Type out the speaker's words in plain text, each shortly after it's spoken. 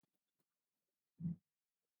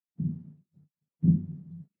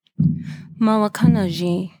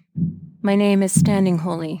Mawakanaji. My name is Standing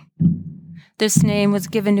Holy. This name was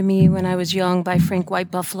given to me when I was young by Frank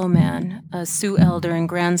White Buffalo Man, a Sioux elder and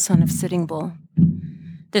grandson of Sitting Bull.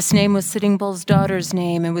 This name was Sitting Bull's daughter's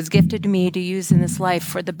name and was gifted to me to use in this life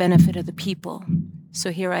for the benefit of the people.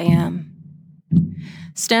 So here I am.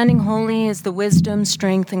 Standing Holy is the wisdom,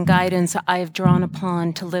 strength, and guidance I have drawn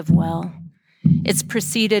upon to live well. It's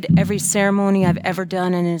preceded every ceremony I've ever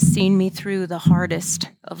done and has seen me through the hardest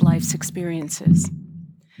of life's experiences.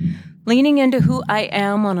 Leaning into who I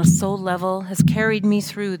am on a soul level has carried me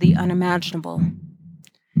through the unimaginable.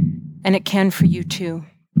 And it can for you too.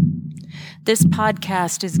 This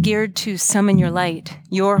podcast is geared to summon your light,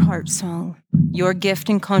 your heart song, your gift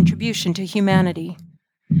and contribution to humanity.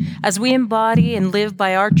 As we embody and live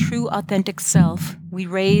by our true authentic self, we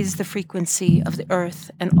raise the frequency of the earth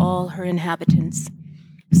and all her inhabitants,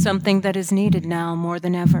 something that is needed now more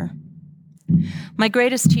than ever. My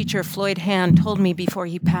greatest teacher, Floyd Hand, told me before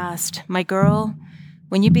he passed, "My girl,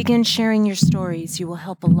 when you begin sharing your stories, you will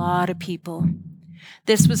help a lot of people."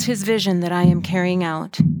 This was his vision that I am carrying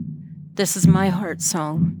out. This is my heart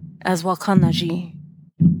song, as Wakanaji.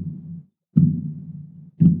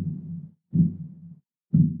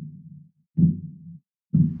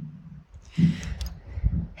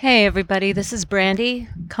 Hey everybody, this is Brandy,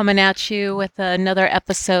 coming at you with another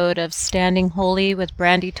episode of Standing Holy with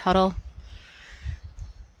Brandy Tuttle.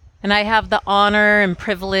 And I have the honor and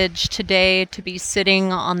privilege today to be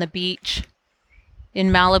sitting on the beach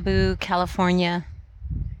in Malibu, California.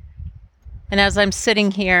 And as I'm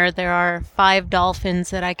sitting here, there are 5 dolphins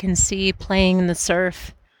that I can see playing in the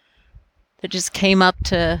surf that just came up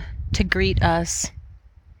to greet us.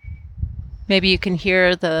 Maybe you can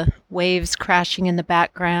hear the waves crashing in the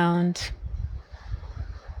background.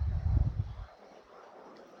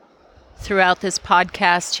 Throughout this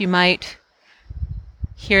podcast, you might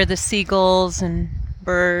hear the seagulls and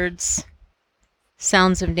birds,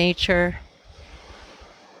 sounds of nature.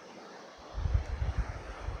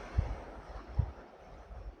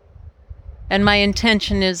 And my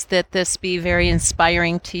intention is that this be very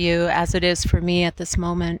inspiring to you, as it is for me at this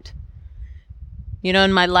moment. You know,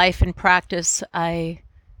 in my life and practice, I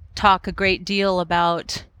talk a great deal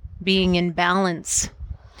about being in balance,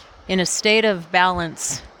 in a state of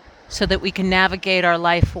balance, so that we can navigate our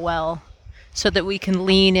life well, so that we can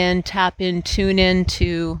lean in, tap in, tune in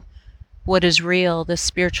to what is real, the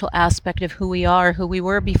spiritual aspect of who we are, who we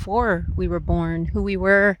were before we were born, who we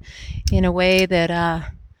were in a way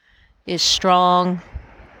that is strong,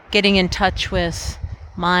 getting in touch with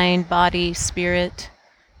mind, body, spirit,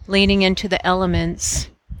 leaning into the elements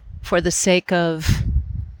for the sake of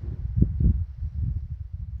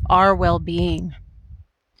our well-being.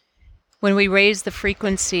 When we raise the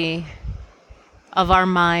frequency of our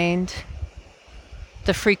mind,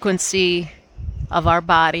 the frequency of our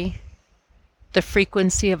body, the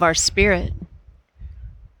frequency of our spirit,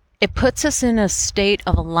 it puts us in a state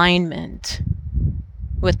of alignment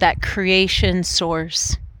with that creation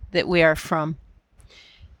source that we are from.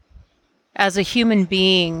 As a human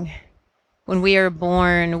being, when we are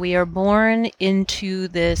born into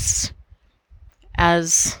this,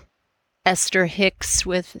 as Esther Hicks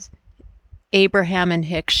with Abraham and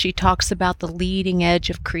Hicks, she talks about the leading edge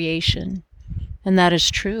of creation. And that is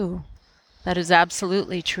true. That is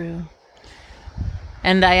absolutely true.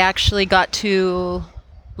 And I actually got to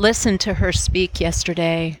listen to her speak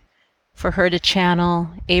yesterday, for her to channel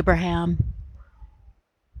Abraham.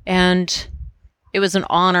 And it was an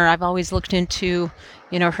honor. I've always looked into,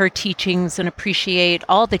 her teachings and appreciate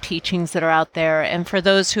all the teachings that are out there. And for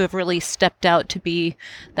those who have really stepped out to be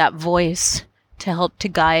that voice to help to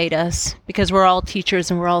guide us, because we're all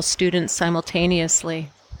teachers and we're all students simultaneously.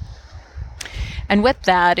 And with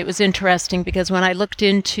that, it was interesting because when I looked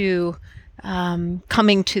into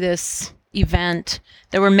coming to this event,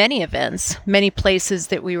 there were many events, many places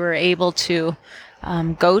that we were able to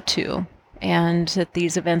go to, and that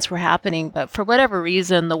these events were happening. But for whatever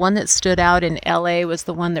reason, the one that stood out in LA was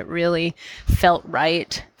the one that really felt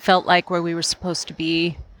right, felt like where we were supposed to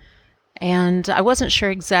be. And I wasn't sure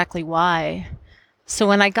exactly why. So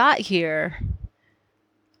when I got here,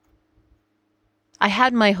 I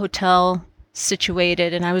had my hotel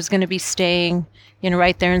situated and I was going to be staying,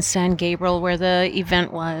 right there in San Gabriel where the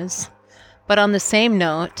event was. But on the same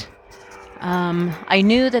note, I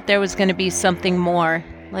knew that there was going to be something more.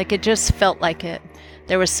 Like, it just felt like it.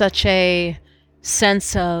 There was such a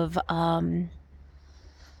sense of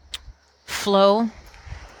flow.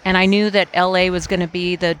 And I knew that LA was going to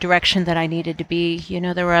be the direction that I needed to be.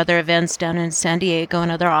 There were other events down in San Diego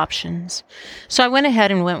and other options. So I went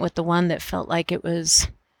ahead and went with the one that felt like it was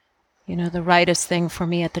the rightest thing for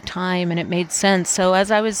me at the time, and it made sense. So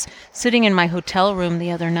as I was sitting in my hotel room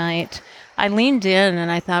the other night, I leaned in and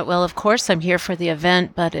I thought, well, of course I'm here for the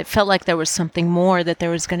event, but it felt like there was something more, that there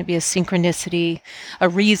was going to be a synchronicity, a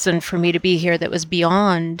reason for me to be here that was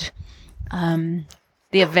beyond the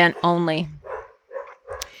event only.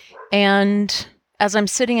 And as I'm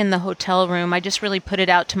sitting in the hotel room, I just really put it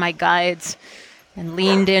out to my guides and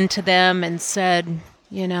leaned into them and said,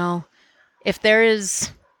 if there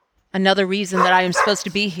is another reason that I am supposed to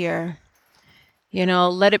be here,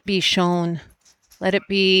 let it be shown, let it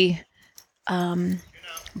be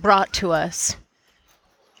brought to us.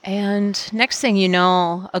 And next thing you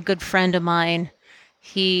know, a good friend of mine,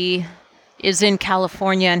 he is in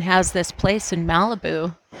California and has this place in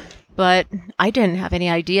Malibu, but I didn't have any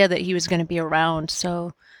idea that he was going to be around.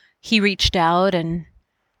 So he reached out and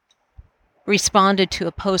responded to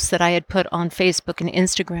a post that I had put on Facebook and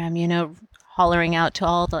Instagram, hollering out to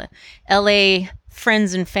all the LA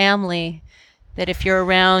friends and family that if you're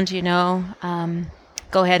around,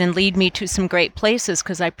 go ahead and lead me to some great places,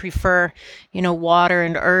 because I prefer, water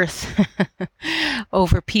and earth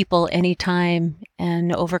over people anytime,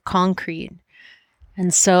 and over concrete.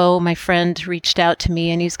 And so my friend reached out to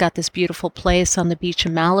me, and he's got this beautiful place on the beach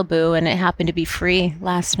in Malibu, and it happened to be free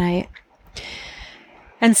last night.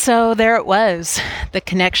 And so there it was, the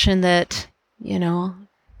connection that,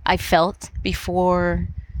 I felt before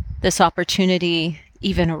this opportunity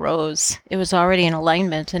even arose. It was already in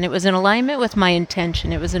alignment, and it was in alignment with my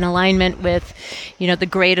intention. It was in alignment with, the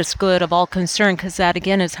greatest good of all concerned, because that,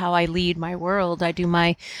 again, is how I lead my world. I do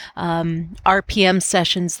my RPM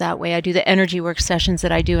sessions that way. I do the energy work sessions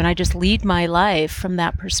that I do, and I just lead my life from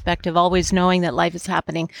that perspective, always knowing that life is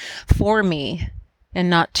happening for me and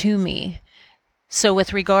not to me. So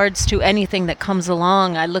with regards to anything that comes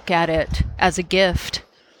along, I look at it as a gift.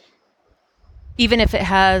 Even if it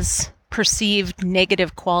has perceived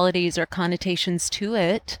negative qualities or connotations to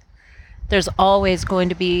it, there's always going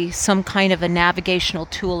to be some kind of a navigational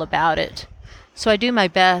tool about it. So I do my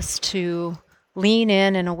best to lean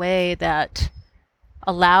in a way that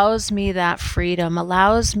allows me that freedom,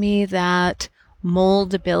 allows me that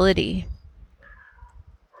moldability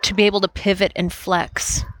to be able to pivot and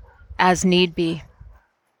flex as need be.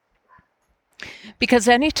 Because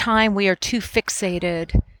anytime we are too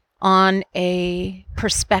fixated on a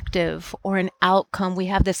perspective or an outcome, we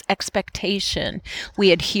have this expectation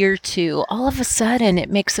we adhere to, all of a sudden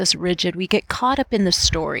it makes us rigid. We get caught up in the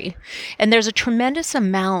story. And there's a tremendous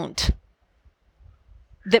amount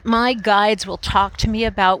that my guides will talk to me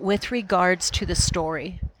about with regards to the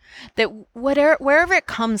story. That wherever it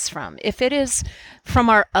comes from, if it is from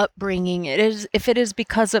our upbringing, if it is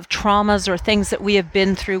because of traumas or things that we have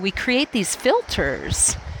been through, we create these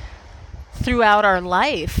filters throughout our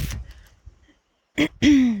life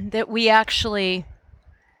that we actually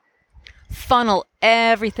funnel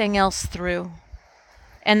everything else through.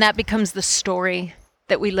 And that becomes the story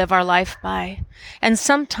that we live our life by. And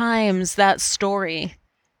sometimes that story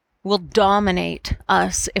will dominate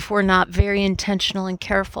us if we're not very intentional and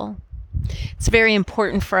careful. It's very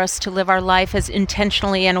important for us to live our life as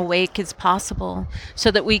intentionally and awake as possible,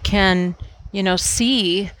 so that we can,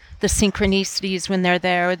 see the synchronicities when they're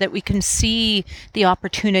there, that we can see the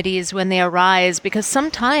opportunities when they arise, because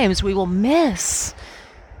sometimes we will miss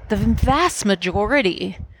the vast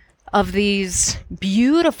majority of these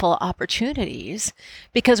beautiful opportunities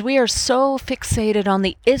because we are so fixated on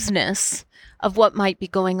the isness of what might be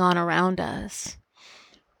going on around us.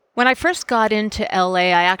 When I first got into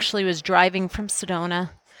LA, I actually was driving from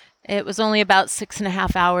Sedona. It was only about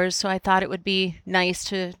 6.5 hours, so I thought it would be nice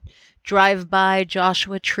to drive by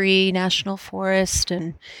Joshua Tree National Forest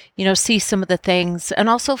and, see some of the things and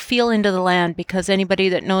also feel into the land, because anybody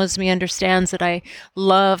that knows me understands that I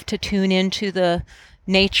love to tune into the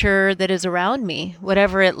nature that is around me,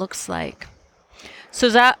 whatever it looks like.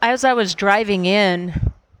 So as I was driving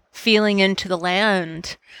in, feeling into the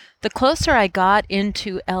land, the closer I got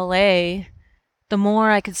into LA, the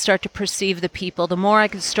more I could start to perceive the people, the more I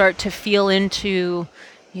could start to feel into,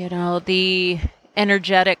 the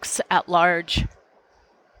energetics at large.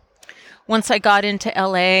 Once I got into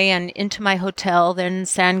LA and into my hotel, then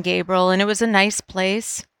San Gabriel, and it was a nice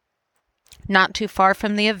place, not too far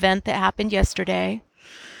from the event that happened yesterday.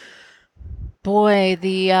 Boy,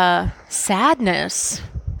 the sadness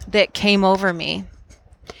that came over me.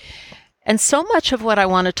 And so much of what I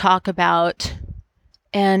want to talk about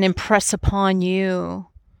and impress upon you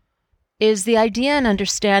is the idea and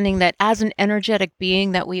understanding that as an energetic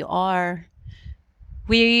being that we are,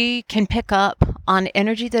 we can pick up on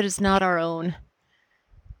energy that is not our own.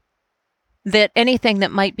 That anything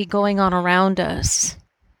that might be going on around us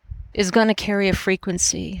is going to carry a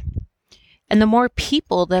frequency. And the more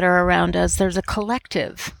people that are around us, there's a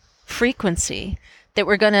collective frequency that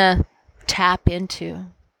we're going to tap into.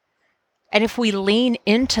 And if we lean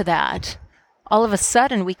into that, all of a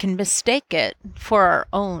sudden we can mistake it for our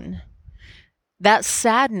own. That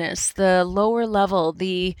sadness, the lower level,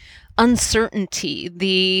 the uncertainty,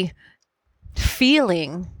 the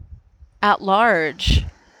feeling at large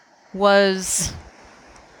was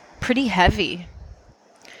pretty heavy.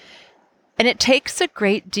 And it takes a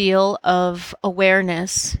great deal of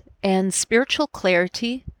awareness and spiritual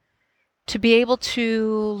clarity to be able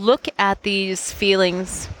to look at these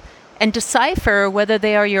feelings and decipher whether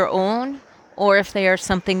they are your own or if they are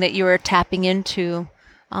something that you are tapping into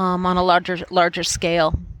on a larger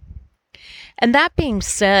scale. And that being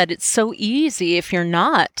said, it's so easy if you're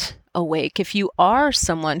not awake, if you are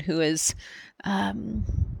someone who is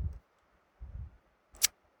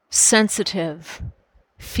sensitive,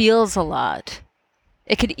 feels a lot,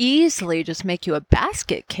 it could easily just make you a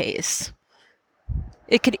basket case.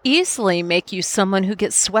 It could easily make you someone who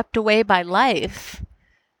gets swept away by life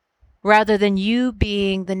rather than you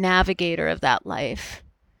being the navigator of that life.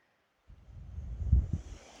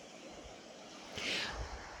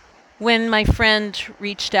 When my friend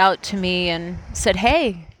reached out to me and said,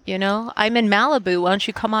 hey, I'm in Malibu, why don't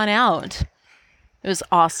you come on out? It was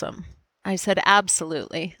awesome. I said,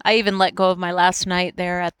 absolutely. I even let go of my last night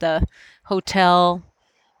there at the hotel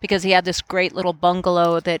because he had this great little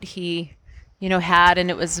bungalow that he, had, and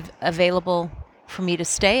it was available for me to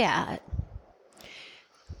stay at.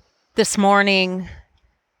 This morning,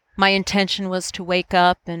 my intention was to wake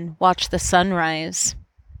up and watch the sunrise.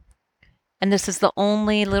 And this is the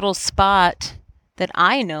only little spot that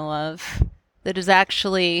I know of that is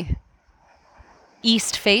actually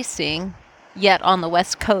east facing, yet on the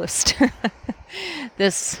west coast.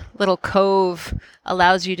 This little cove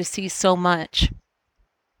allows you to see so much.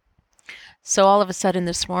 So all of a sudden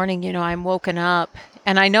this morning, I'm woken up,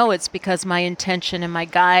 and I know it's because my intention and my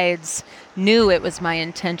guides knew it was my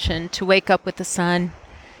intention to wake up with the sun,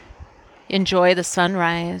 enjoy the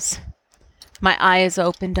sunrise. My eyes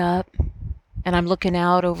opened up, and I'm looking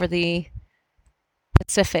out over the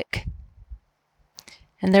Pacific.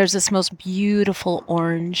 And there's this most beautiful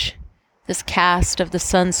orange, this cast of the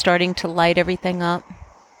sun starting to light everything up.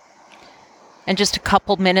 And just a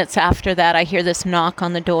couple minutes after that, I hear this knock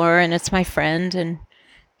on the door, and it's my friend, and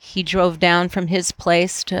he drove down from his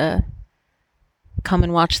place to come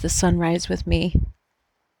and watch the sunrise with me.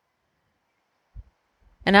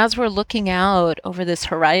 And as we're looking out over this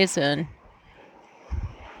horizon,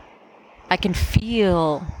 I can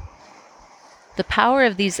feel the power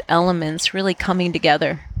of these elements really coming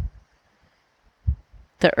together.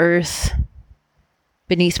 The earth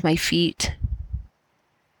beneath my feet,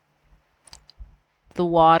 the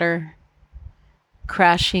water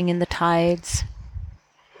crashing in the tides,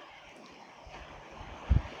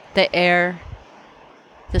 the air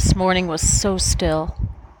this morning was so still,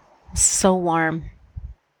 so warm.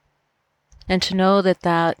 And to know that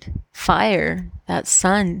that fire, that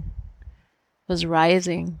sun, was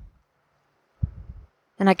rising.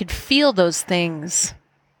 And I could feel those things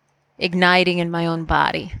igniting in my own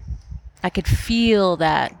body. I could feel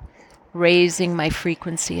that raising my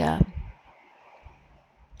frequency up.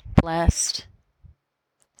 Blessed.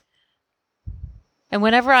 And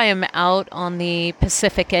whenever I am out on the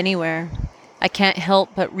Pacific anywhere, I can't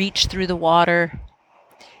help but reach through the water,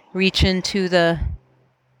 reach into the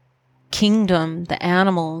kingdom, the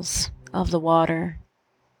animals of the water.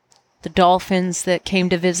 The dolphins that came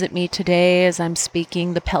to visit me today as I'm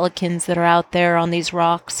speaking, the pelicans that are out there on these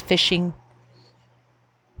rocks fishing,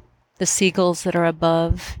 the seagulls that are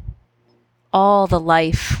above, all the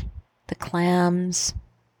life, the clams,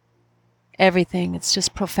 everything. It's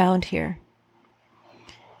just profound here.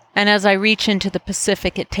 And as I reach into the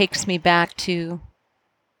Pacific, it takes me back to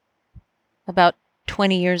about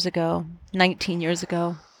 20 years ago, 19 years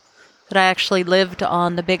ago, that I actually lived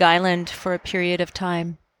on the Big Island for a period of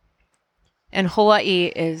time. And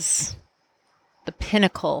Hawaii is the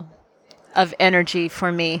pinnacle of energy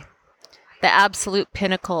for me, the absolute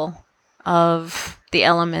pinnacle of the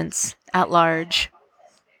elements at large.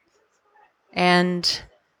 And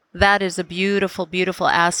that is a beautiful, beautiful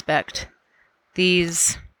aspect.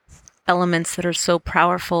 These elements that are so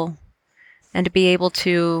powerful, and to be able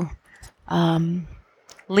to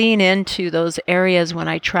lean into those areas when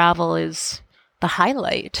I travel is the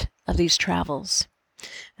highlight of these travels.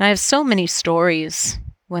 And I have so many stories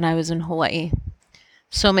when I was in Hawaii,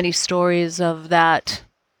 so many stories of that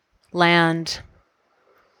land.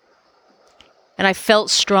 And I felt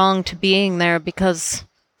strong to being there because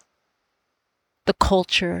the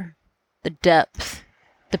culture, the depth,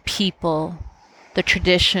 the people, the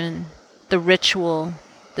tradition, the ritual,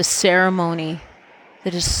 the ceremony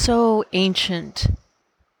that is so ancient,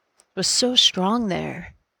 was so strong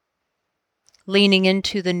there. Leaning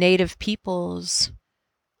into the native peoples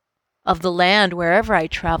of the land wherever I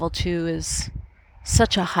travel to is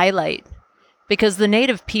such a highlight, because the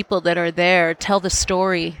native people that are there tell the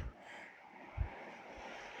story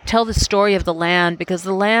of the land, because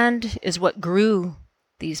the land is what grew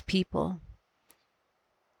these people.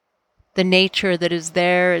 The nature that is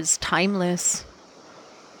there is timeless.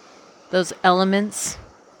 Those elements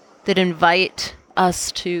that invite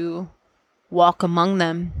us to walk among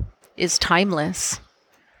them is timeless.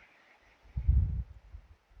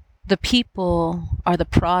 The people are the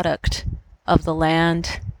product of the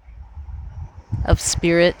land, of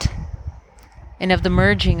spirit, and of the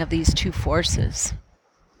merging of these two forces.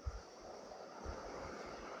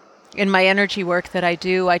 In my energy work that I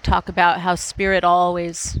do, I talk about how spirit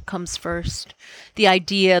always comes first. The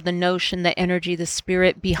idea, the notion, the energy, the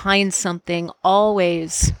spirit behind something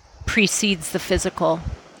always precedes the physical.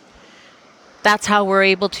 That's how we're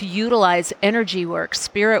able to utilize energy work,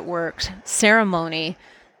 spirit work, ceremony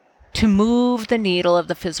to move the needle of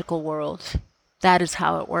the physical world. That is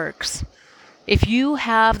how it works. If you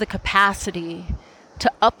have the capacity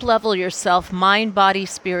to up-level yourself, mind, body,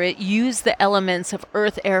 spirit, use the elements of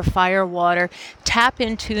earth, air, fire, water, tap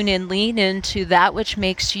into and lean into that which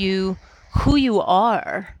makes you who you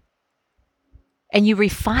are, and you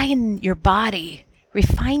refine your body,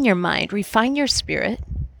 refine your mind, refine your spirit,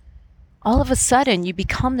 all of a sudden you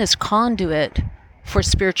become this conduit for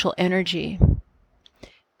spiritual energy.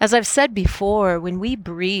 As I've said before, when we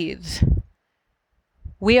breathe,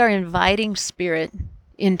 we are inviting spirit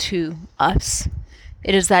into us.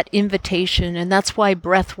 It is that invitation, and that's why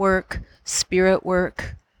breath work, spirit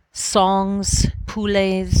work, songs,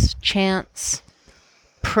 poules, chants,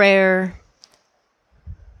 prayer,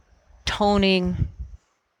 toning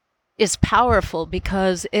is powerful,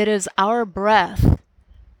 because it is our breath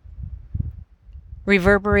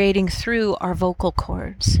reverberating through our vocal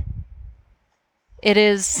cords. It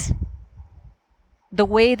is the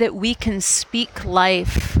way that we can speak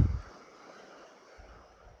life,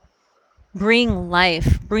 bring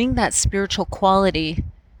that spiritual quality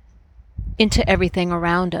into everything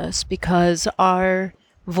around us, because our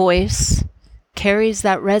voice carries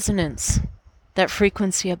that resonance, that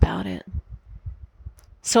frequency about it.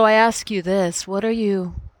 So I ask you this, what are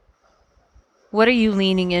you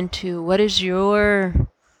leaning into? What is your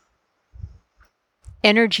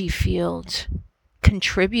energy field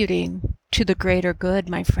contributing to the greater good,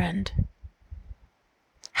 my friend?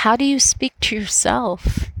 How do you speak to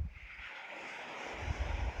yourself?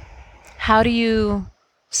 How do you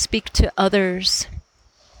speak to others?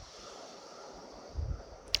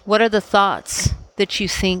 What are the thoughts that you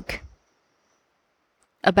think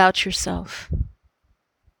about yourself?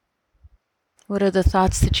 What are the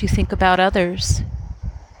thoughts that you think about others?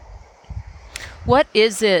 What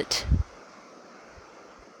is it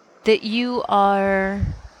that you are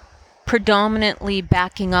predominantly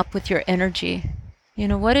backing up with your energy?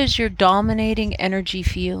 What is your dominating energy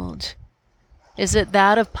field? Is it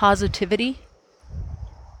that of positivity?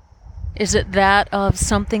 Is it that of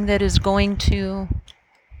something that is going to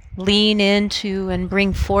lean into and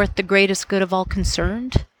bring forth the greatest good of all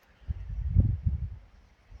concerned?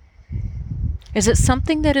 Is it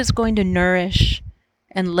something that is going to nourish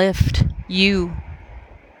and lift you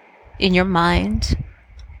in your mind,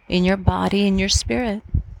 in your body, in your spirit?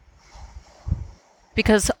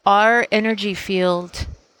 Because our energy field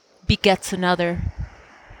begets another.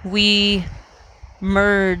 We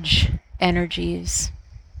merge energies.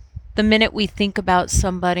 The minute we think about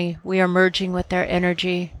somebody, we are merging with their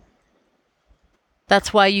energy.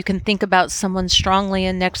 That's why you can think about someone strongly,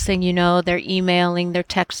 and next thing you know, they're emailing, they're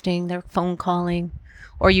texting, they're phone calling,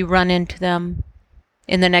 or you run into them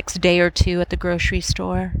in the next day or two at the grocery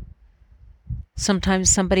store. Sometimes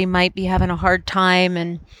somebody might be having a hard time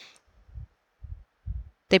and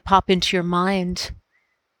they pop into your mind.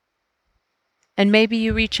 And maybe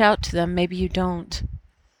you reach out to them, maybe you don't.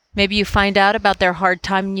 Maybe you find out about their hard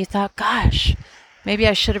time and you thought, gosh, maybe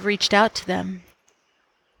I should have reached out to them.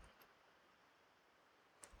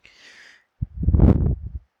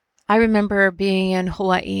 I remember being in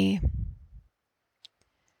Hawaii,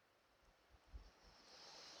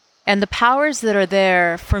 and the powers that are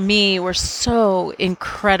there for me were so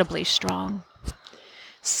incredibly strong.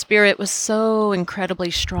 Spirit was so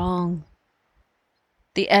incredibly strong.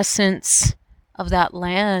 The essence of that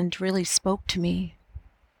land really spoke to me.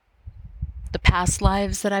 The past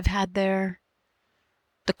lives that I've had there,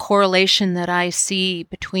 the correlation that I see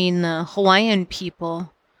between the Hawaiian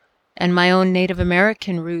people and my own Native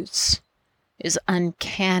American roots is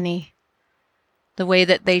uncanny. The way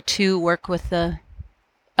that they too work with the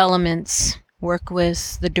elements, work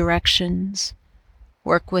with the directions,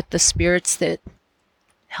 work with the spirits that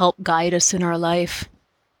help guide us in our life.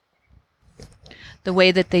 The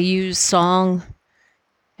way that they use song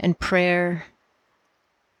and prayer,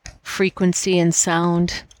 frequency and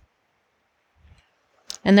sound.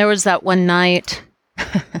 And there was that one night,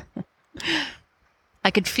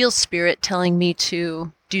 I could feel spirit telling me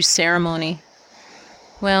to do ceremony.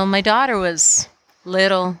 Well, my daughter was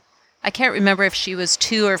little. I can't remember if she was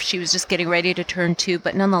 2 or if she was just getting ready to turn 2,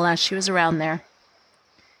 but nonetheless, she was around there.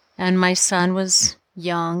 And my son was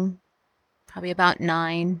young, probably about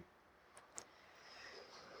 9.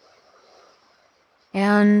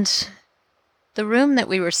 And the room that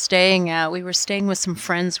we were staying with some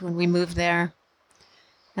friends when we moved there.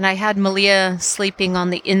 And I had Malia sleeping on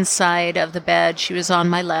the inside of the bed. She was on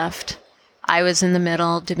my left. I was in the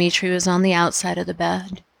middle. Dimitri was on the outside of the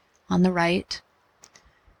bed, on the right.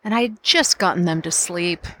 And I had just gotten them to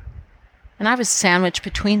sleep. And I was sandwiched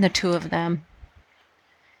between the two of them.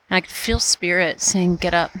 And I could feel spirit saying,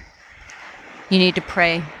 "Get up. You need to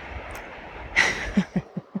pray."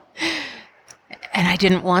 And I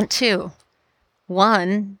didn't want to.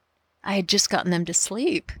 1, I had just gotten them to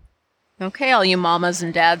sleep. Okay, all you mamas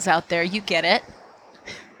and dads out there, you get it.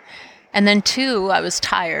 And then 2, I was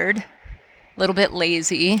tired, a little bit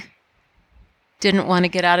lazy, didn't want to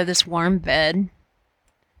get out of this warm bed.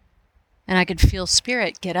 And I could feel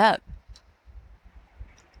spirit, "Get up."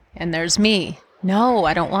 And there's me. "No,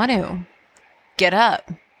 I don't want to." "Get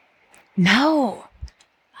up." "No,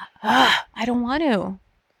 I don't want to."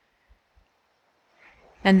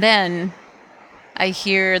 And then I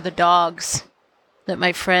hear the dogs that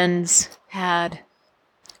my friends had,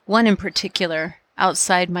 one in particular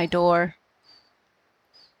outside my door,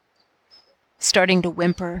 starting to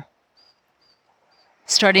whimper,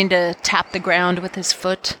 starting to tap the ground with his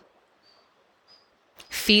foot,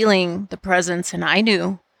 feeling the presence, and I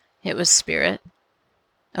knew it was spirit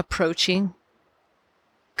approaching,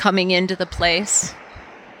 coming into the place.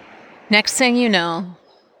 Next thing you know,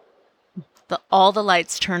 all the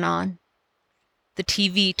lights turn on, the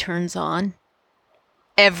TV turns on,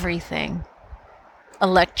 everything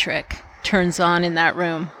electric turns on in that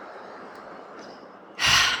room.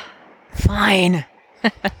 Fine.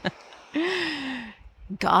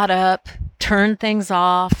 Got up, turned things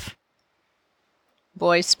off.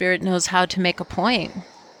 Boy, spirit knows how to make a point.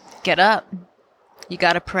 Get up. You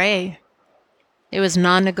got to pray. It was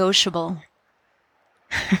non-negotiable.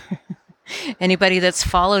 Anybody that's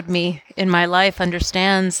followed me in my life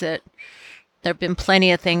understands that there have been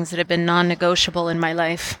plenty of things that have been non-negotiable in my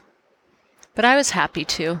life. But I was happy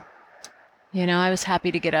to. I was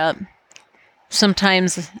happy to get up.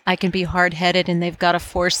 Sometimes I can be hard-headed and they've got to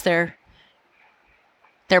force their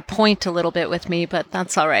point a little bit with me, but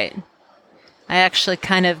that's all right. I actually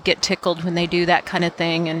kind of get tickled when they do that kind of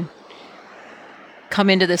thing and come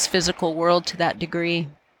into this physical world to that degree.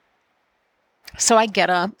 So I get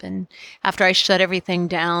up, and after I shut everything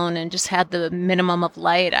down and just had the minimum of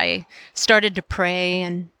light, I started to pray,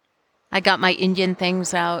 and I got my Indian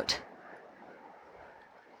things out.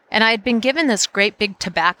 And I had been given this great big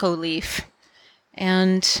tobacco leaf.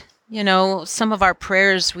 And, some of our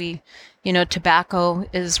prayers, tobacco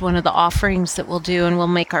is one of the offerings that we'll do, and we'll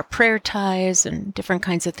make our prayer ties and different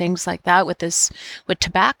kinds of things like that with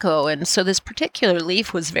tobacco. And so this particular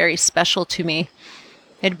leaf was very special to me.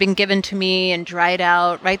 It had been given to me and dried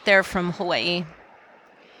out right there from Hawaii.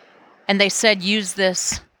 And they said, use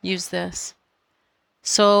this.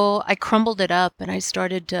 So I crumbled it up and I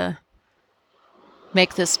started to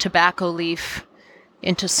make this tobacco leaf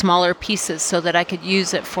into smaller pieces so that I could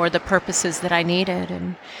use it for the purposes that I needed.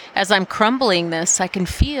 And as I'm crumbling this, I can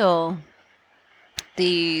feel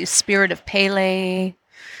the spirit of Pele.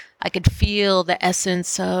 I could feel the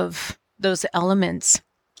essence of those elements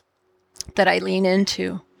that I lean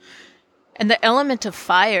into. And the element of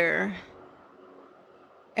fire.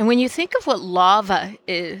 And when you think of what lava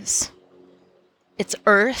is, it's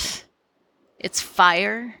earth, it's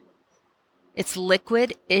fire, it's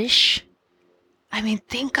liquid-ish. I mean,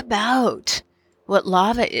 think about what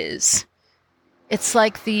lava is. It's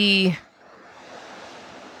like the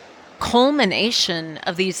culmination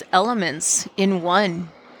of these elements in one,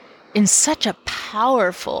 in such a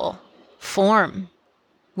powerful form.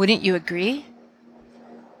 Wouldn't you agree?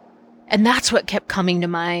 And that's what kept coming to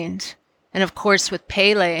mind. And of course, with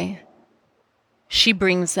Pele, she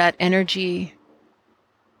brings that energy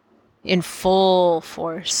in full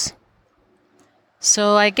force.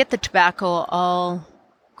 So I get the tobacco all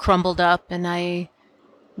crumbled up, and I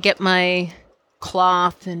get my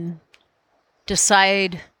cloth and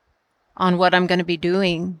decide on what I'm going to be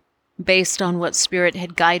doing based on what Spirit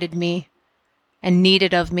had guided me and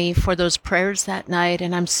needed of me for those prayers that night.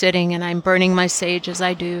 And I'm sitting and I'm burning my sage as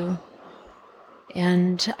I do.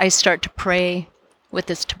 And I start to pray with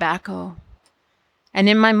this tobacco. And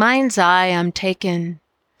in my mind's eye, I'm taken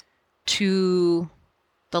to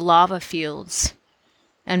the lava fields.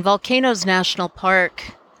 And Volcanoes National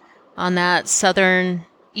Park, on that southern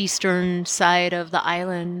eastern side of the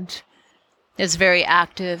island, is very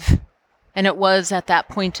active. And it was at that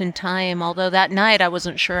point in time, although that night I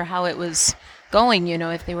wasn't sure how it was going,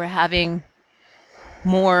 if they were having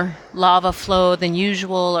more lava flow than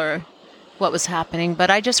usual or what was happening.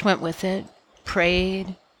 But I just went with it,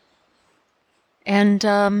 prayed. And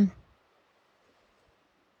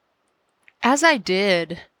as I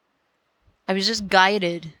did, I was just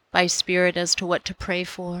guided by Spirit as to what to pray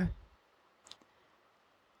for.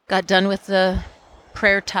 Got done with the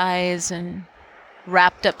prayer ties and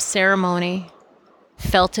wrapped up ceremony,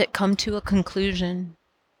 felt it come to a conclusion.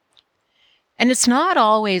 And it's not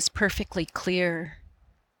always perfectly clear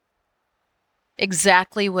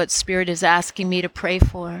exactly what Spirit is asking me to pray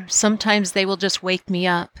for. Sometimes they will just wake me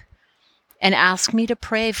up and ask me to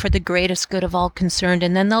pray for the greatest good of all concerned.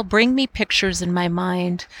 And then they'll bring me pictures in my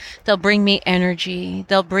mind. They'll bring me energy.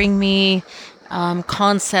 They'll bring me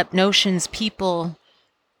concept, notions, people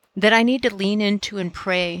that I need to lean into and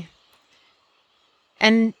pray.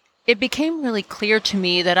 And it became really clear to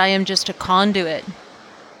me that I am just a conduit.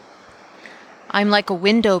 I'm like a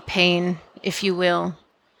window pane, if you will,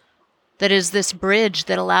 that is this bridge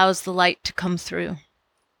that allows the light to come through.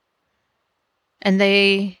 And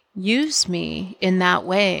they use me in that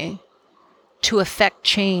way to affect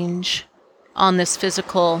change on this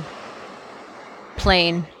physical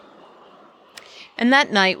plane. And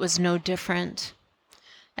that night was no different.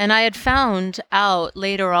 And I had found out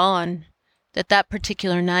later on that that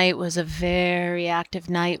particular night was a very active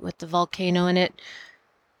night with the volcano, and it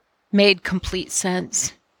made complete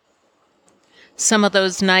sense. Some of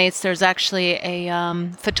those nights, there's actually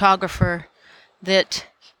a photographer that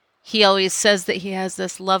he always says that he has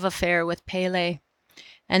this love affair with Pele,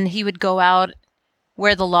 and he would go out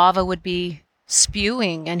where the lava would be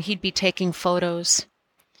spewing, and he'd be taking photos.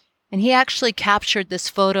 And he actually captured this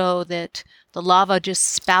photo that the lava just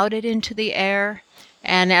spouted into the air,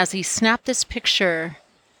 and as he snapped this picture,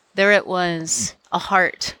 there it was, a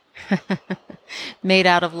heart made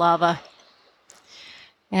out of lava.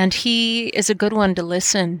 And he is a good one to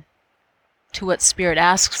listen to what Spirit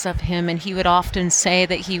asks of him, and he would often say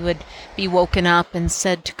that he would be woken up and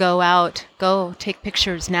said to go out, go take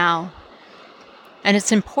pictures now. And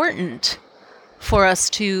it's important for us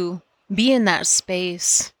to be in that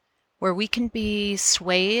space where we can be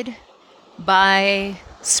swayed by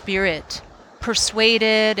Spirit,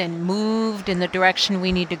 persuaded and moved in the direction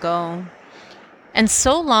we need to go. And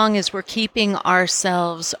so long as we're keeping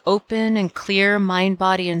ourselves open and clear, mind,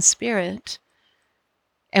 body, and spirit,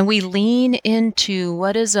 and we lean into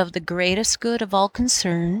what is of the greatest good of all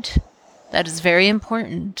concerned, that is very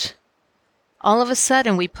important. All of a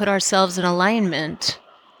sudden, we put ourselves in alignment,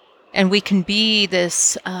 and we can be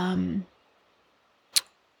this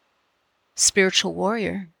spiritual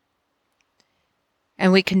warrior.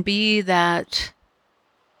 And we can be that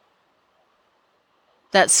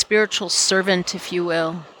spiritual servant, if you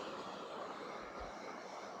will.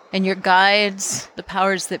 And your guides, the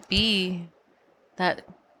powers that be, that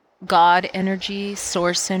God energy,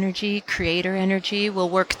 source energy, creator energy will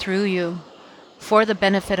work through you for the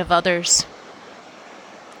benefit of others.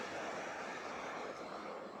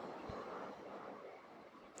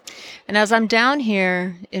 And as I'm down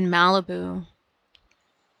here in Malibu,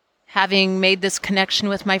 having made this connection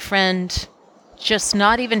with my friend just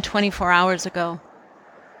not even 24 hours ago,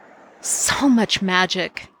 so much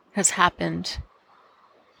magic has happened.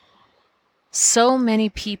 So many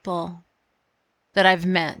people that I've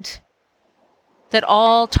met that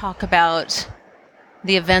all talk about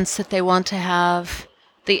the events that they want to have,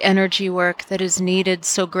 the energy work that is needed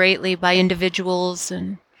so greatly by individuals,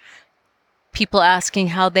 and people asking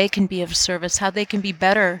how they can be of service, how they can be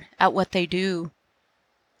better at what they do,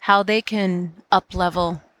 how they can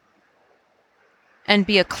up-level and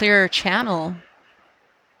be a clearer channel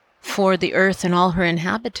for the earth and all her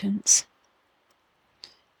inhabitants.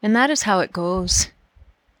 And that is how it goes.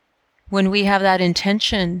 When we have that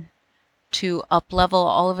intention to up-level,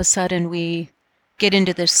 all of a sudden we get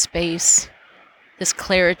into this space, this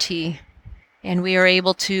clarity, and we are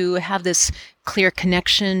able to have this clear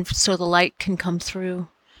connection so the light can come through.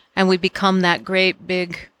 And we become that great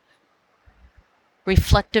big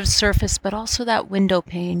reflective surface, but also that window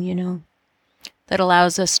pane, that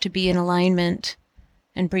allows us to be in alignment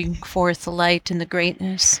and bring forth the light and the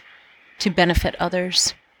greatness to benefit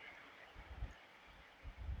others.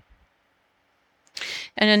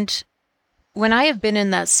 And when I have been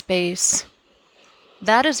in that space,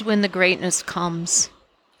 that is when the greatness comes.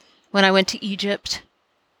 When I went to Egypt,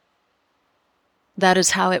 that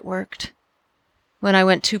is how it worked. When I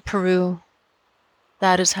went to Peru,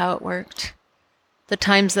 that is how it worked. The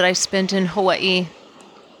times that I spent in Hawaii,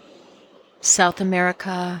 South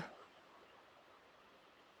America,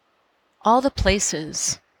 all the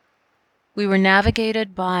places, we were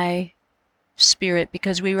navigated by spirit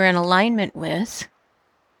because we were in alignment with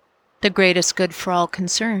the greatest good for all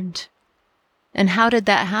concerned. And how did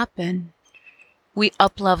that happen? We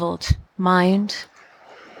up-leveled mind,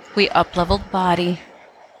 we up-leveled body,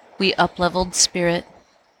 we up-leveled spirit,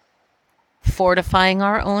 fortifying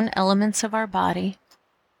our own elements of our body,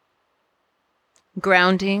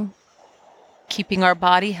 grounding, keeping our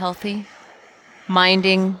body healthy,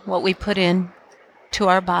 minding what we put in to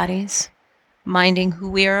our bodies, minding who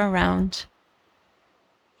we are around,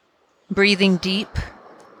 breathing deep,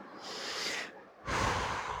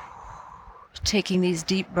 taking these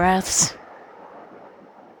deep breaths,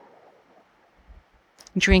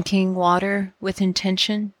 drinking water with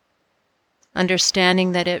intention,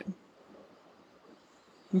 understanding that it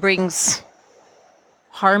brings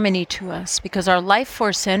harmony to us because our life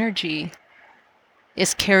force energy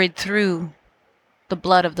is carried through the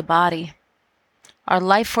blood of the body. Our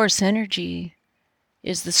life force energy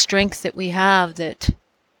is the strength that we have that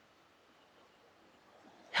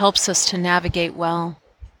helps us to navigate well.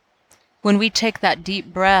 When we take that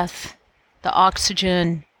deep breath, the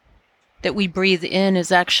oxygen that we breathe in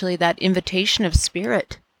is actually that invitation of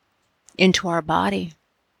spirit into our body.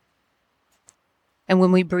 And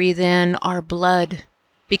when we breathe in, our blood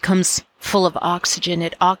becomes full of oxygen.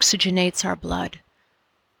 It oxygenates our blood,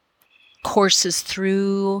 courses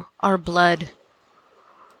through our blood,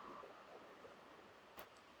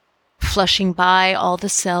 flushing by all the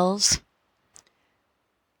cells,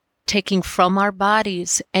 taking from our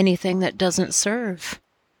bodies anything that doesn't serve,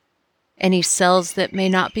 any cells that may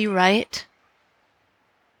not be right,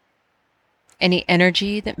 any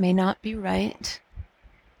energy that may not be right.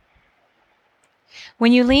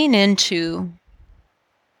 When you lean into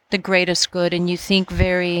the greatest good and you think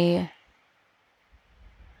very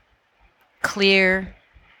clear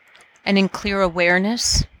and in clear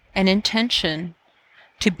awareness and intention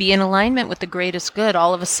to be in alignment with the greatest good,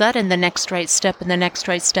 all of a sudden the next right step and the next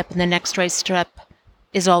right step and the next right step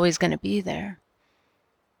is always going to be there.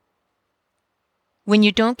 When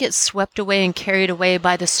you don't get swept away and carried away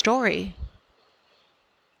by the story,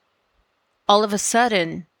 all of a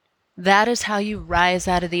sudden, that is how you rise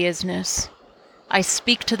out of the isness. I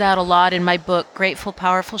speak to that a lot in my book, Grateful,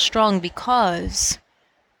 Powerful, Strong, because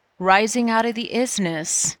rising out of the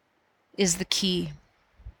isness is the key.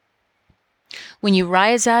 When you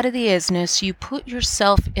rise out of the isness, you put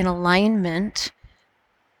yourself in alignment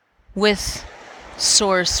with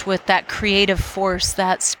Source, with that creative force,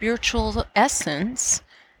 that spiritual essence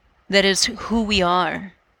that is who we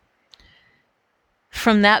are.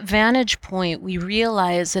 From that vantage point, we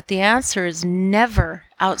realize that the answer is never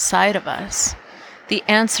outside of us. The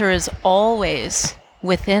answer is always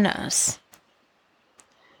within us.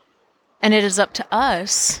 And it is up to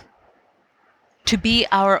us to be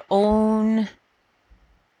our own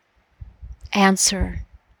answer,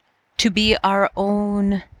 to be our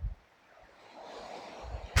own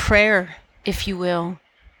prayer, if you will.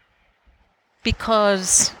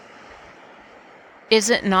 Because is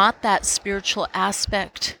it not that spiritual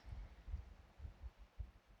aspect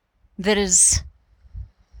that is,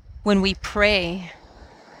 when we pray,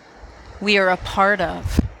 we are a part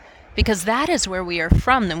of? Because that is where we are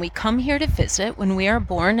from. Then we come here to visit when we are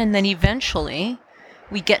born, and then eventually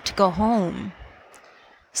we get to go home.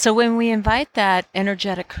 So when we invite that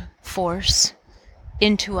energetic force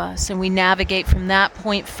into us and we navigate from that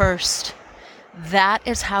point first, that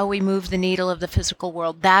is how we move the needle of the physical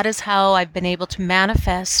world. That is how I've been able to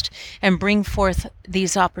manifest and bring forth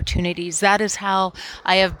these opportunities. That is how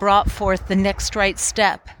I have brought forth the next right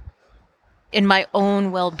step in my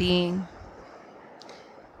own well-being.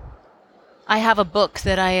 I have a book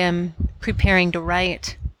that I am preparing to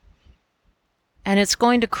write, and it's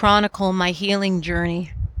going to chronicle my healing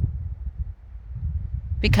journey,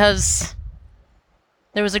 because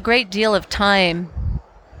there was a great deal of time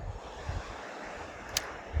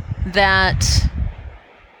that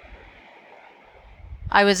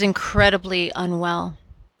I was incredibly unwell.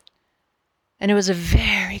 And it was a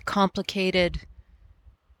very complicated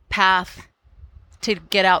path to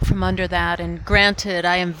get out from under that. And granted,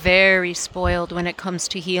 I am very spoiled when it comes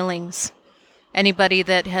to healings. Anybody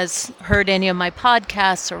that has heard any of my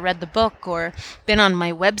podcasts or read the book or been on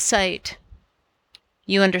my website,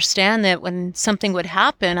 you understand that when something would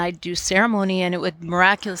happen, I'd do ceremony and it would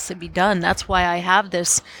miraculously be done. That's why I have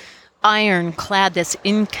this ironclad, this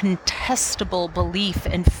incontestable belief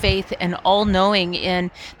and faith and all-knowing in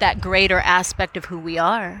that greater aspect of who we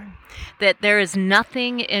are. That there is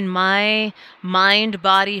nothing in my mind,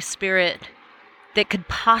 body, spirit that could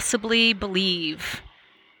possibly believe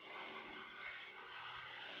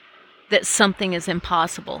that something is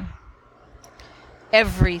impossible.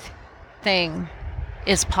 Everything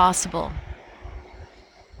is possible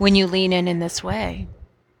when you lean in this way.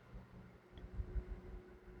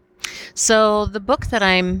 So the book that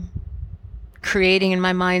I'm creating in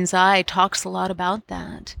my mind's eye talks a lot about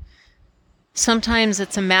that. Sometimes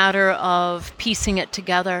it's a matter of piecing it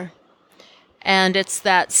together, and it's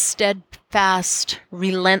that steadfast,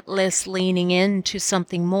 relentless leaning into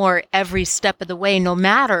something more every step of the way, no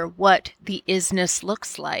matter what the isness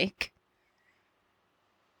looks like.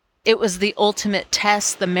 It was the ultimate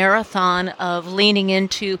test, the marathon of leaning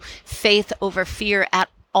into faith over fear at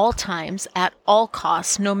all times, at all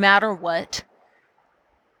costs, no matter what,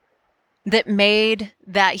 that made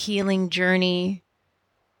that healing journey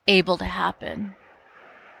able to happen.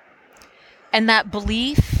 And that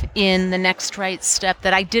belief in the next right step,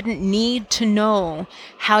 that I didn't need to know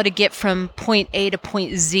how to get from point A to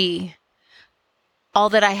point Z. All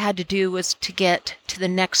that I had to do was to get to the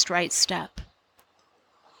next right step.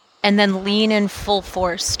 And then lean in full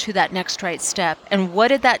force to that next right step. And what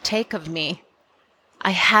did that take of me?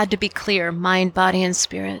 I had to be clear, mind, body, and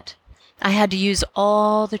spirit. I had to use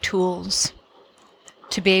all the tools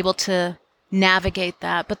to be able to navigate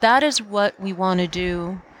that. But that is what we want to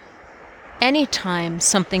do anytime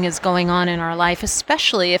something is going on in our life,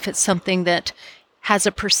 especially if it's something that has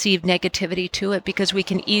a perceived negativity to it, because we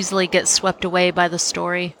can easily get swept away by the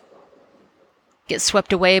story, get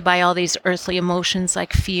swept away by all these earthly emotions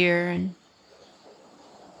like fear and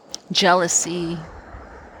jealousy,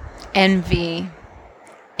 envy,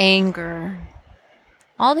 anger.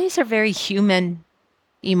 All these are very human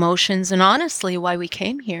emotions, and honestly, why we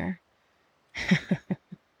came here.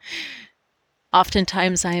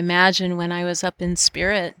 Oftentimes I imagine when I was up in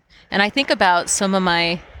spirit, and I think about some of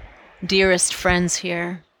my dearest friends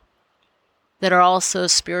here that are also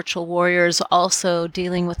spiritual warriors, also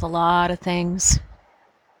dealing with a lot of things.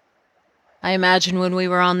 I imagine when we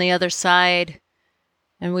were on the other side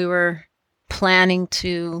and we were planning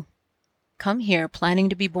to come here, planning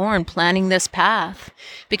to be born, planning this path,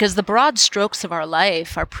 because the broad strokes of our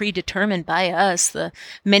life are predetermined by us. The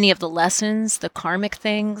many of the lessons, the karmic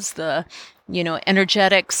things, the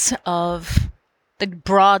energetics of the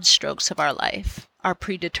broad strokes of our life are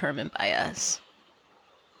predetermined by us.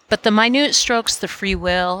 But the minute strokes, the free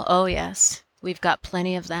will, oh yes, we've got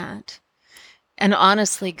plenty of that. And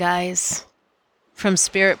honestly, guys, from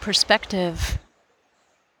spirit perspective,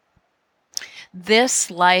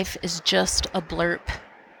 this life is just a blurb.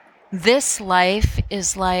 This life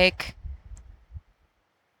is like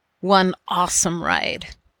one awesome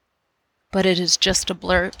ride, but it is just a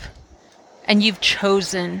blurb. And you've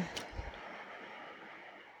chosen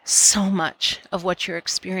so much of what you're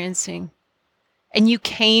experiencing. And you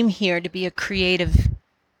came here to be a creative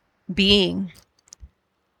being.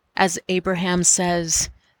 As Abraham says,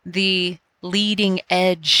 the leading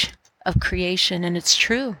edge of creation. And it's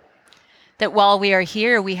true that while we are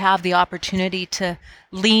here, we have the opportunity to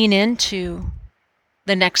lean into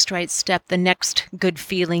the next right step, the next good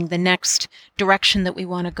feeling, the next direction that we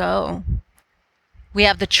want to go. We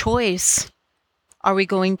have the choice. Are we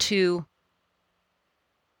going to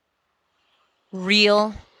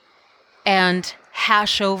reel and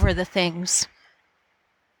hash over the things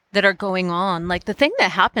that are going on? Like the thing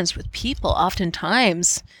that happens with people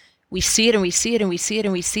oftentimes, we see it and we see it and we see it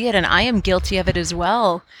and we see it, and I am guilty of it as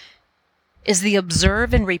well, is the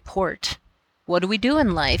observe and report. What do we do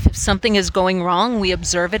in life? If something is going wrong, we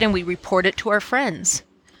observe it and we report it to our friends.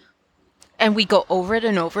 And we go over it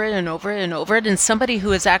and over it and over it and over it. And somebody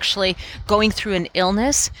who is actually going through an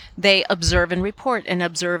illness, they observe and report and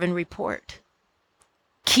observe and report.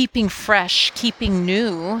 Keeping fresh, keeping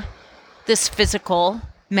new this physical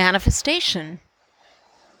manifestation.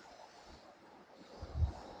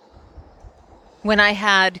 When I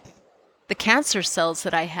had the cancer cells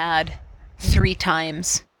that I had 3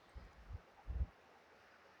 times,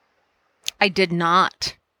 I did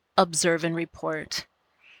not observe and report.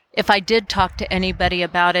 If I did talk to anybody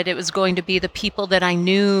about it, it was going to be the people that I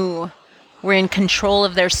knew were in control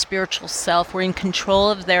of their spiritual self, were in control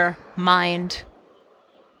of their mind,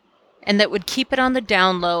 and that would keep it on the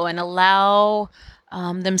down low and allow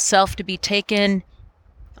themselves to be taken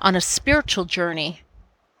on a spiritual journey,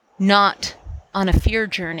 not on a fear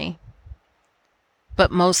journey. But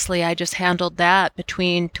mostly I just handled that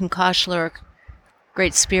between Tunkashla,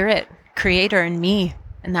 Great Spirit, Creator, and me,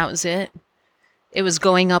 and that was it. It was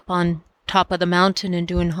going up on top of the mountain and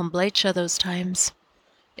doing Humblecha those times.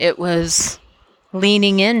 It was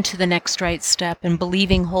leaning into the next right step and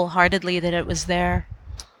believing wholeheartedly that it was there.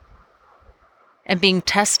 And being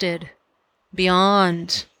tested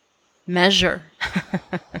beyond measure.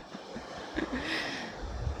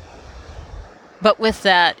 But with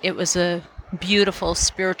that, it was a beautiful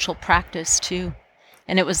spiritual practice too.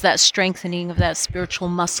 And it was that strengthening of that spiritual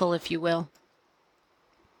muscle, if you will.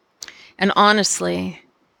 And honestly,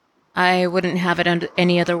 I wouldn't have it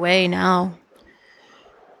any other way now.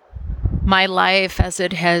 My life as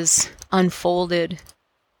it has unfolded,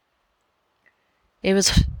 it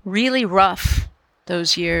was really rough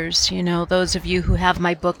those years. You know, those of you who have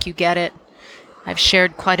my book, you get it. I've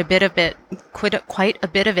shared quite a bit of it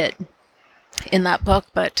in that book,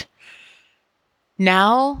 but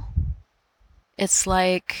now it's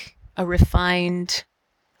like a refined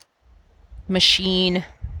machine.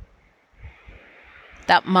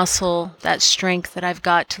 That muscle, that strength that I've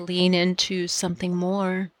got to lean into something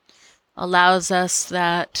more allows us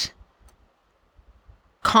that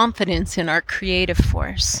confidence in our creative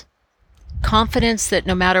force. Confidence that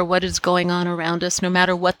no matter what is going on around us, no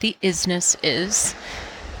matter what the isness is,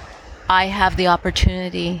 I have the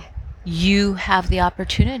opportunity, you have the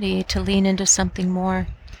opportunity to lean into something more.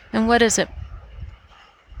 And what is it?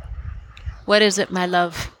 What is it, my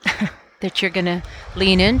love, that you're going to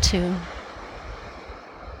lean into?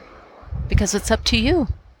 Because it's up to you.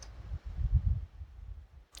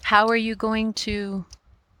 How are you going to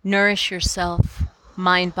nourish yourself,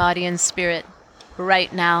 mind, body, and spirit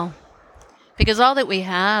right now? Because all that we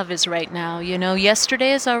have is right now. You know,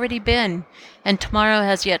 yesterday has already been, and tomorrow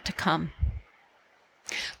has yet to come.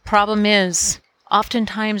 Problem is,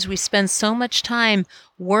 oftentimes we spend so much time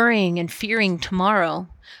worrying and fearing tomorrow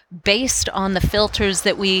based on the filters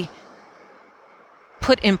that we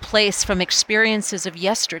put in place from experiences of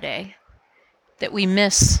yesterday, that we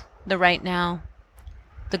miss the right now,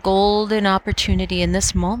 the golden opportunity in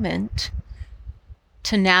this moment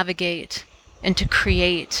to navigate and to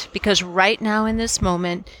create. Because right now in this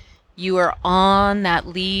moment, you are on that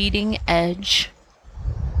leading edge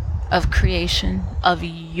of creation of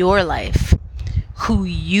your life, who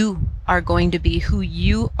you are going to be, who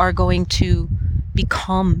you are going to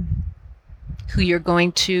become, who you're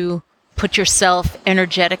going to put yourself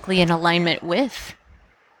energetically in alignment with.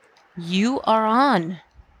 You are on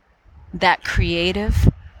that creative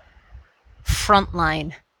front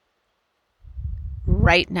line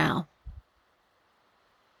right now.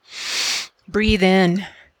 Breathe in.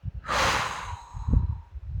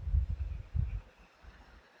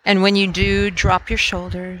 And when you do, drop your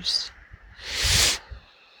shoulders.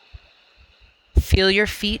 Feel your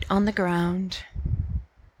feet on the ground.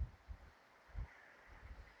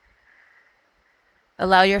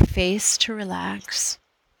 Allow your face to relax.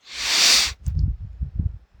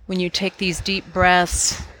 When you take these deep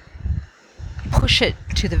breaths, push it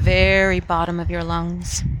to the very bottom of your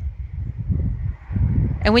lungs.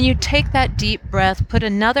 And when you take that deep breath, put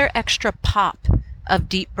another extra pop of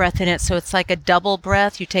deep breath in it. So it's like a double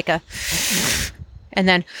breath. You take a, and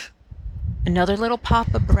then another little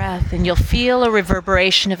pop of breath, and you'll feel a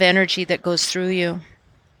reverberation of energy that goes through you.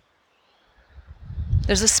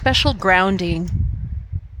 There's a special grounding,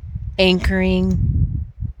 anchoring,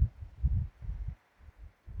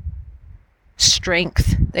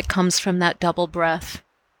 strength that comes from that double breath.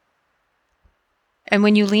 And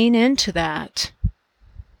when you lean into that,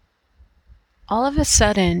 all of a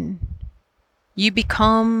sudden, you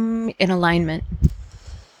become in alignment.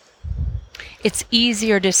 It's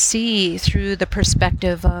easier to see through the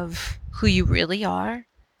perspective of who you really are,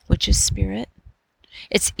 which is spirit.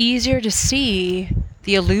 It's easier to see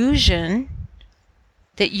the illusion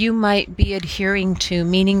that you might be adhering to,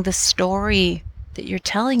 meaning the story that you're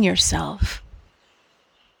telling yourself.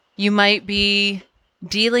 You might be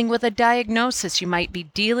dealing with a diagnosis. You might be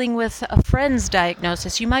dealing with a friend's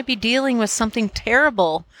diagnosis. You might be dealing with something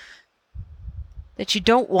terrible that you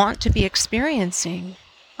don't want to be experiencing.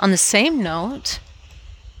 On the same note,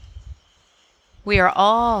 we are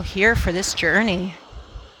all here for this journey.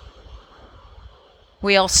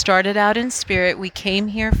 We all started out in spirit. We came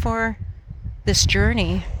here for this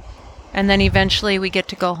journey, and then eventually we get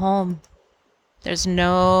to go home. There's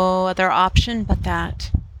no other option but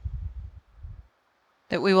that.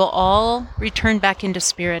 that we will all return back into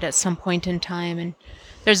spirit at some point in time. And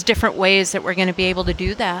there's different ways that we're going to be able to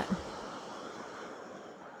do that.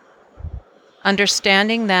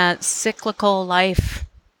 Understanding that cyclical life,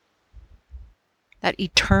 that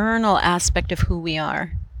eternal aspect of who we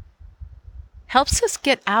are, helps us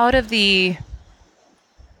get out of the,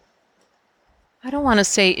 I don't want to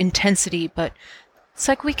say intensity, but it's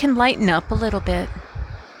like we can lighten up a little bit.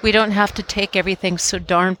 We don't have to take everything so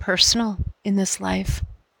darn personal in this life.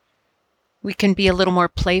 We can be a little more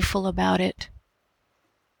playful about it,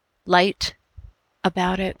 light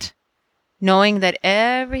about it, knowing that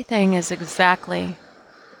everything is exactly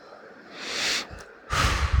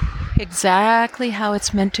how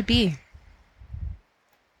it's meant to be.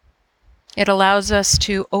 It allows us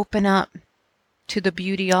to open up to the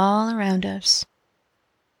beauty all around us,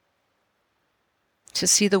 to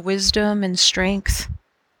see the wisdom and strength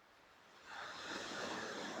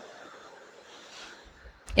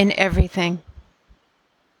in everything,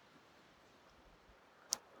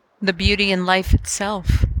 the beauty in life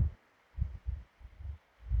itself.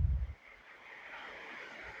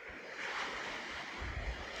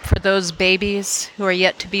 For those babies who are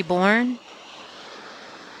yet to be born,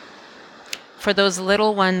 for those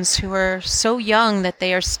little ones who are so young that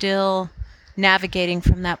they are still navigating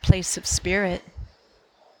from that place of spirit,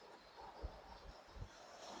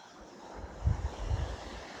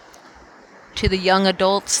 to the young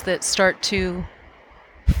adults that start to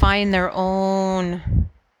find their own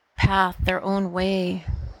path, their own way,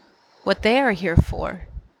 what they are here for,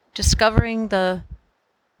 discovering the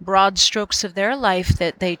broad strokes of their life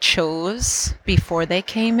that they chose before they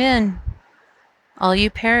came in. All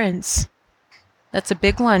you parents, that's a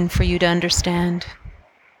big one for you to understand.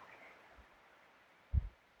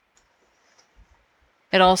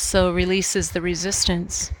 It also releases the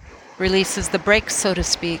resistance, releases the brakes, so to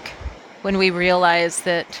speak, when we realize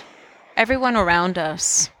that everyone around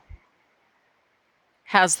us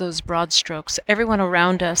has those broad strokes. Everyone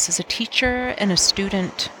around us is a teacher and a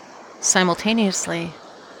student simultaneously.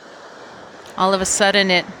 All of a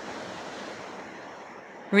sudden, it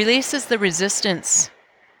releases the resistance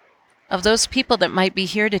of those people that might be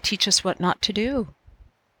here to teach us what not to do.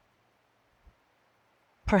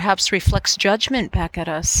 Perhaps reflects judgment back at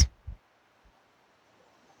us.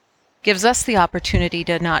 Gives us the opportunity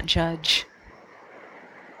to not judge.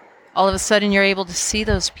 All of a sudden, you're able to see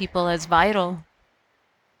those people as vital.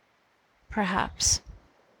 Perhaps.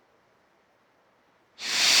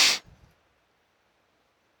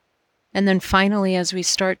 And then finally, as we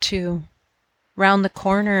start to round the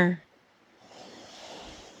corner,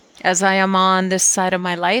 as I am on this side of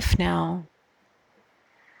my life now,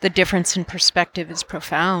 the difference in perspective is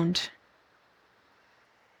profound.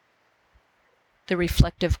 The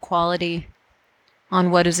reflective quality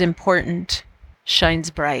on what is important shines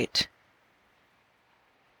bright.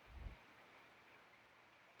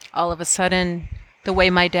 All of a sudden, the way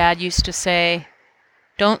my dad used to say,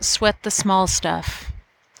 don't sweat the small stuff,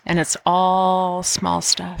 and it's all small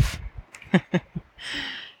stuff,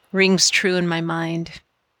 rings true in my mind.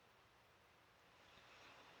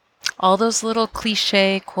 All those little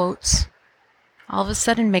cliche quotes all of a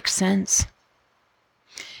sudden make sense.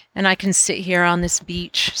 And I can sit here on this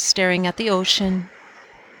beach staring at the ocean,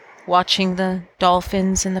 watching the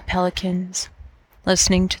dolphins and the pelicans,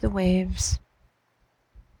 listening to the waves.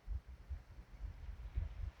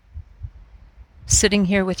 Sitting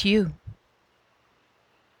here with you.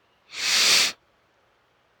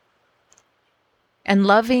 And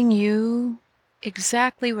loving you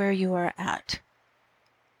exactly where you are at.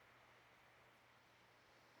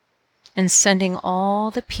 And sending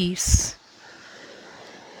all the peace,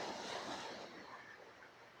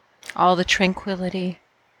 all the tranquility,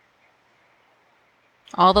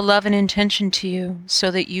 all the love and intention to you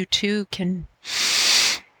so that you too can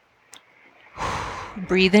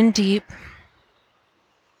breathe in deep,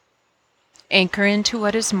 anchor into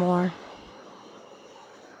what is more,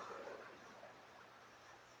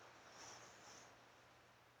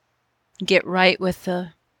 get right with the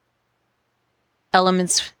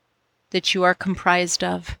elements that you are comprised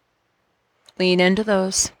of. Lean into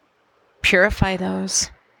those, purify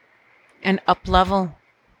those, and up-level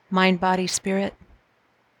mind, body, spirit,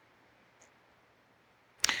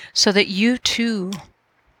 so that you too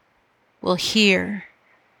will hear,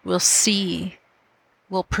 will see,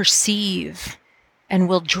 will perceive, and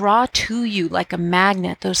will draw to you like a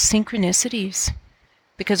magnet those synchronicities,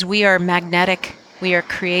 because we are magnetic, we are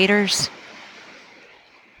creators.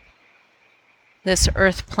 This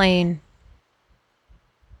earth plane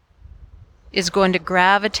is going to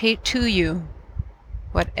gravitate to you,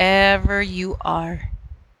 whatever you are.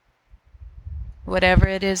 whatever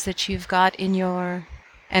it is that you've got in your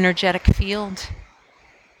energetic field.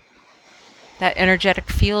 That energetic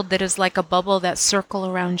field that is like a bubble, that circle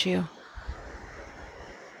around you.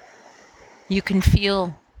 You can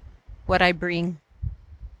feel what I bring.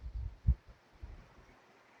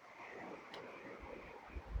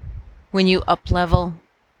 When you up level,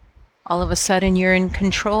 all of a sudden you're in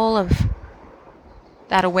control of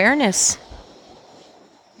that awareness.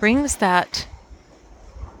 Brings that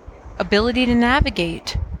ability to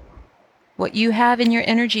navigate what you have in your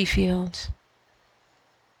energy field.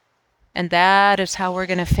 And that is how we're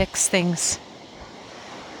going to fix things.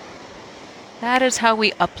 That is how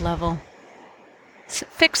we up level.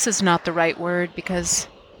 Fix is not the right word, because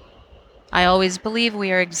I always believe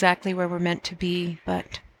we are exactly where we're meant to be,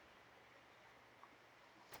 but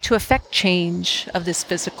to affect change of this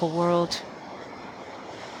physical world.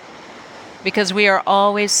 Because we are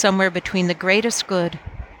always somewhere between the greatest good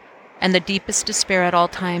and the deepest despair at all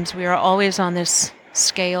times. We are always on this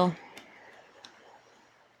scale.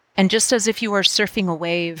 And just as if you were surfing a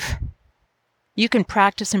wave, you can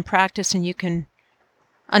practice and practice, and you can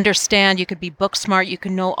understand, you could be book smart, you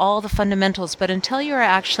can know all the fundamentals, but until you're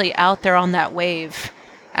actually out there on that wave,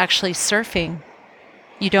 actually surfing,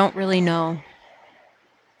 you don't really know.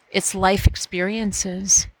 It's life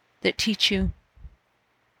experiences that teach you.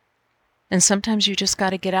 And sometimes you just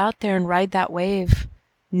got to get out there and ride that wave,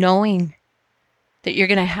 knowing that you're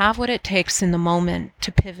going to have what it takes in the moment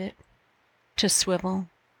to pivot, to swivel,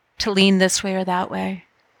 to lean this way or that way.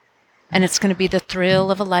 And it's going to be the thrill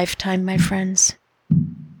of a lifetime, my friends.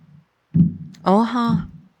 Oh,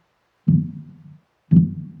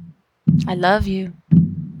 I love you.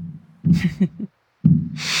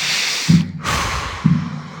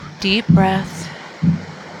 Deep breath.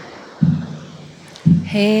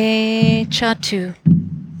 Hey, Chatu.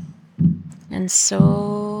 And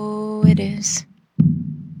so it is.